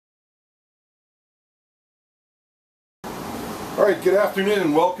All right, good afternoon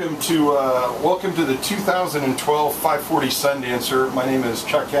and welcome to the 2012 540 Sundancer. My name is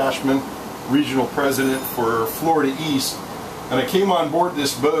Chuck Ashman, Regional President for Florida East, and I came on board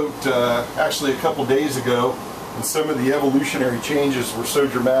this boat actually a couple days ago, and some of the evolutionary changes were so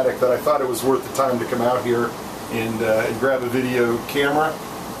dramatic that I thought it was worth the time to come out here and grab a video camera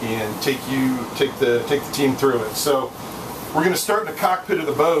and take the team through it. So we're going to start in the cockpit of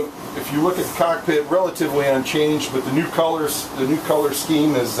the boat. If you look at the cockpit, relatively unchanged, but the new color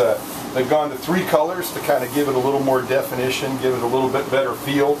scheme is they've gone to 3 colors to kind of give it a little more definition, give it a little bit better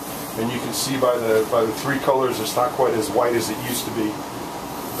feel. And you can see by the 3 colors, it's not quite as white as it used to be.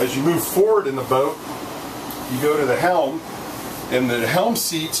 As you move forward in the boat, you go to the helm, and the helm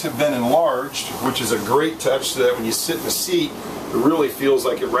seats have been enlarged, which is a great touch, so that when you sit in the seat, it really feels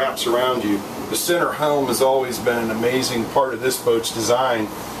like it wraps around you. The center helm has always been an amazing part of this boat's design.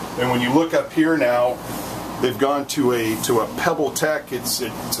 And when you look up here now, they've gone to a Pebble Tech. It's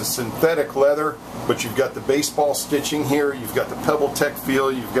a synthetic leather, but you've got the baseball stitching here, you've got the Pebble Tech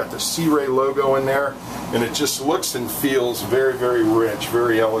feel, you've got the Sea Ray logo in there, and it just looks and feels very, very rich,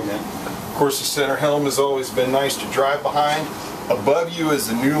 very elegant. Of course, the center helm has always been nice to drive behind. Above you is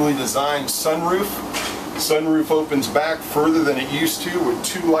the newly designed sunroof. The sunroof opens back further than it used to with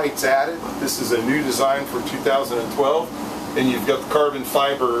 2 lights added. This is a new design for 2012. And you've got the carbon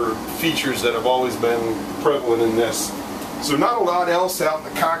fiber features that have always been prevalent in this. So not a lot else out in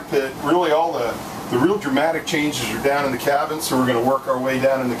the cockpit. Really all the real dramatic changes are down in the cabin, so we're going to work our way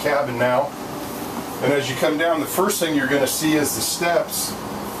down in the cabin now. And as you come down, the first thing you're going to see is the steps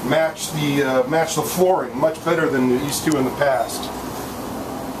match the flooring much better than they used to in the past.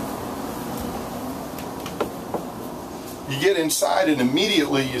 You get inside and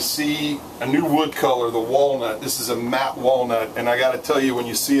immediately you see a new wood color, the walnut. This is a matte walnut, and I got to tell you, when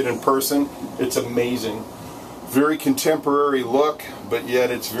you see it in person, it's amazing. Very contemporary look, but yet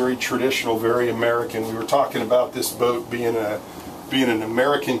it's very traditional, very American. We were talking about this boat being an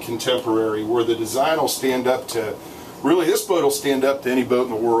American contemporary, where the design will stand up to, really this boat will stand up to any boat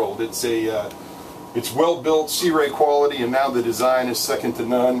in the world. It's well built, Sea Ray quality, and now the design is second to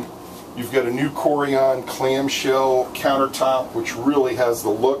none. You've got a new Corian clamshell countertop, which really has the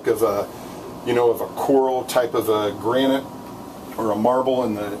look of a coral type of a granite or a marble,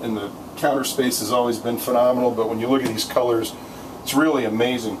 and the counter space has always been phenomenal. But when you look at these colors, it's really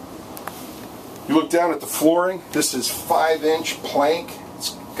amazing. You look down at the flooring. This is 5-inch plank. It's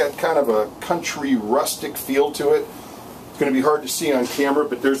got kind of a country rustic feel to it. It's going to be hard to see on camera,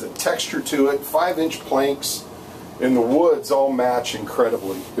 but there's a texture to it. 5-inch planks. And the woods all match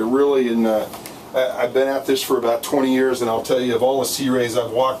incredibly. They're really I've been at this for about 20 years, and I'll tell you, of all the Sea Rays I've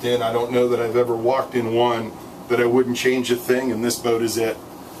walked in, I don't know that I've ever walked in one that I wouldn't change a thing, and this boat is it.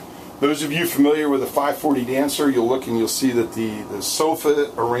 Those of you familiar with a 540 Dancer, you'll look and you'll see that the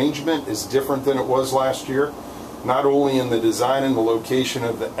sofa arrangement is different than it was last year. Not only in the design and the location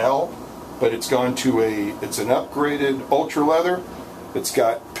of the L, but it's gone to it's an upgraded ultra leather. It's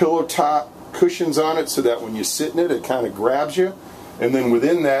got pillow top cushions on it, so that when you sit in it, it kind of grabs you. And then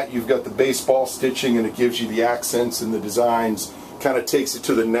within that, you've got the baseball stitching, and it gives you the accents and the designs, kind of takes it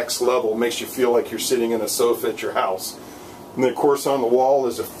to the next level, makes you feel like you're sitting in a sofa at your house. And then of course on the wall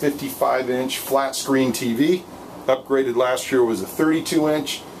is a 55-inch flat screen TV. Upgraded last year was a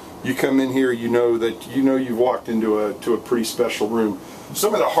 32-inch. You come in here, you know you've walked into a pretty special room.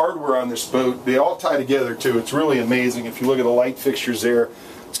 Some of the hardware on this boat, they all tie together too. It's really amazing. If you look at the light fixtures there,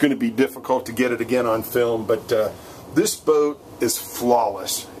 it's going to be difficult to get it again on film, but this boat is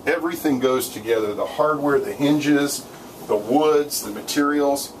flawless. Everything goes together. The hardware, the hinges, the woods, the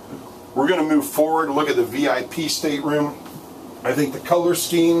materials. We're going to move forward, look at the VIP stateroom. I think the color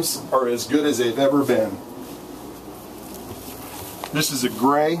schemes are as good as they've ever been. This is a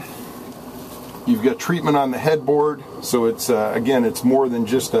gray. You've got treatment on the headboard, so it's again, it's more than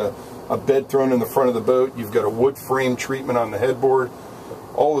just a bed thrown in the front of the boat. You've got a wood frame treatment on the headboard.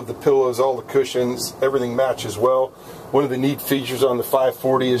 All of the pillows, all the cushions, everything matches well. One of the neat features on the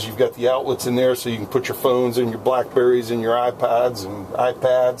 540 is you've got the outlets in there, so you can put your phones and your Blackberries and your iPods and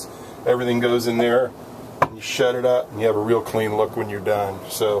iPads. Everything goes in there. And you shut it up, and you have a real clean look when you're done.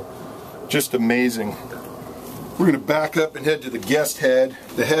 So, just amazing. We're going to back up and head to the guest head.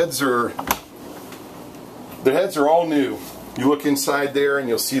 The heads are all new. You look inside there, and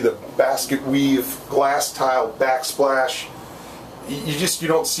you'll see the basket weave, glass tile backsplash. You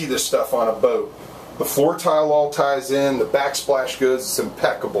don't see this stuff on a boat. The floor tile all ties in, the backsplash goes, it's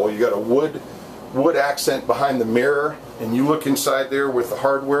impeccable. You got a wood accent behind the mirror, and you look inside there with the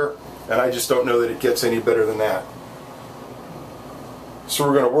hardware, and I just don't know that it gets any better than that. So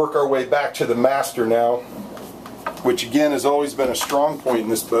we're going to work our way back to the master now. which again has always been a strong point in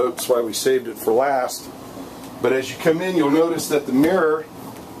this boat. That's why we saved it for last. But as you come in, you'll notice that the mirror,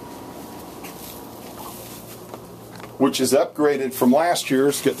 which is upgraded from last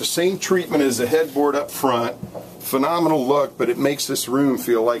year's, got the same treatment as the headboard up front. Phenomenal look, but it makes this room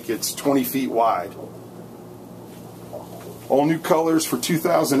feel like it's 20 feet wide. All new colors for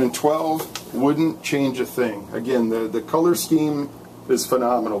 2012, wouldn't change a thing. Again, the color scheme is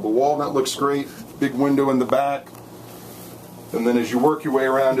phenomenal. The walnut looks great, big window in the back. And then as you work your way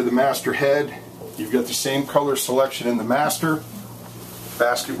around to the master head, you've got the same color selection in the master.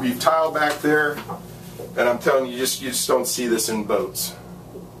 Basket weave tile back there. And I'm telling you, you just don't see this in boats.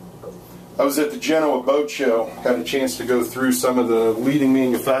 I was at the Genoa Boat Show, had a chance to go through some of the leading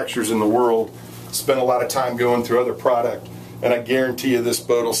manufacturers in the world, spent a lot of time going through other product, and I guarantee you this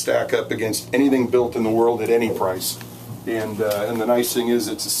boat will stack up against anything built in the world at any price. And the nice thing is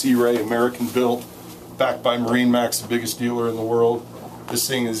it's a Sea Ray, American built, backed by MarineMax, the biggest dealer in the world. This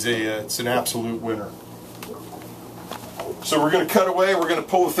thing is it's an absolute winner. So we're going to cut away, we're going to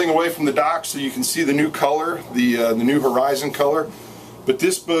pull the thing away from the dock so you can see the new color, the new Horizon color. But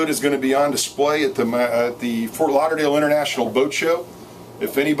this boat is going to be on display at the Fort Lauderdale International Boat Show.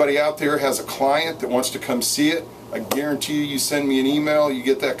 If anybody out there has a client that wants to come see it, I guarantee you, you send me an email, you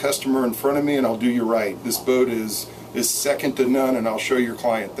get that customer in front of me, and I'll do you right. This boat is second to none, and I'll show your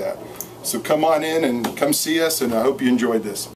client that. So come on in and come see us, and I hope you enjoyed this.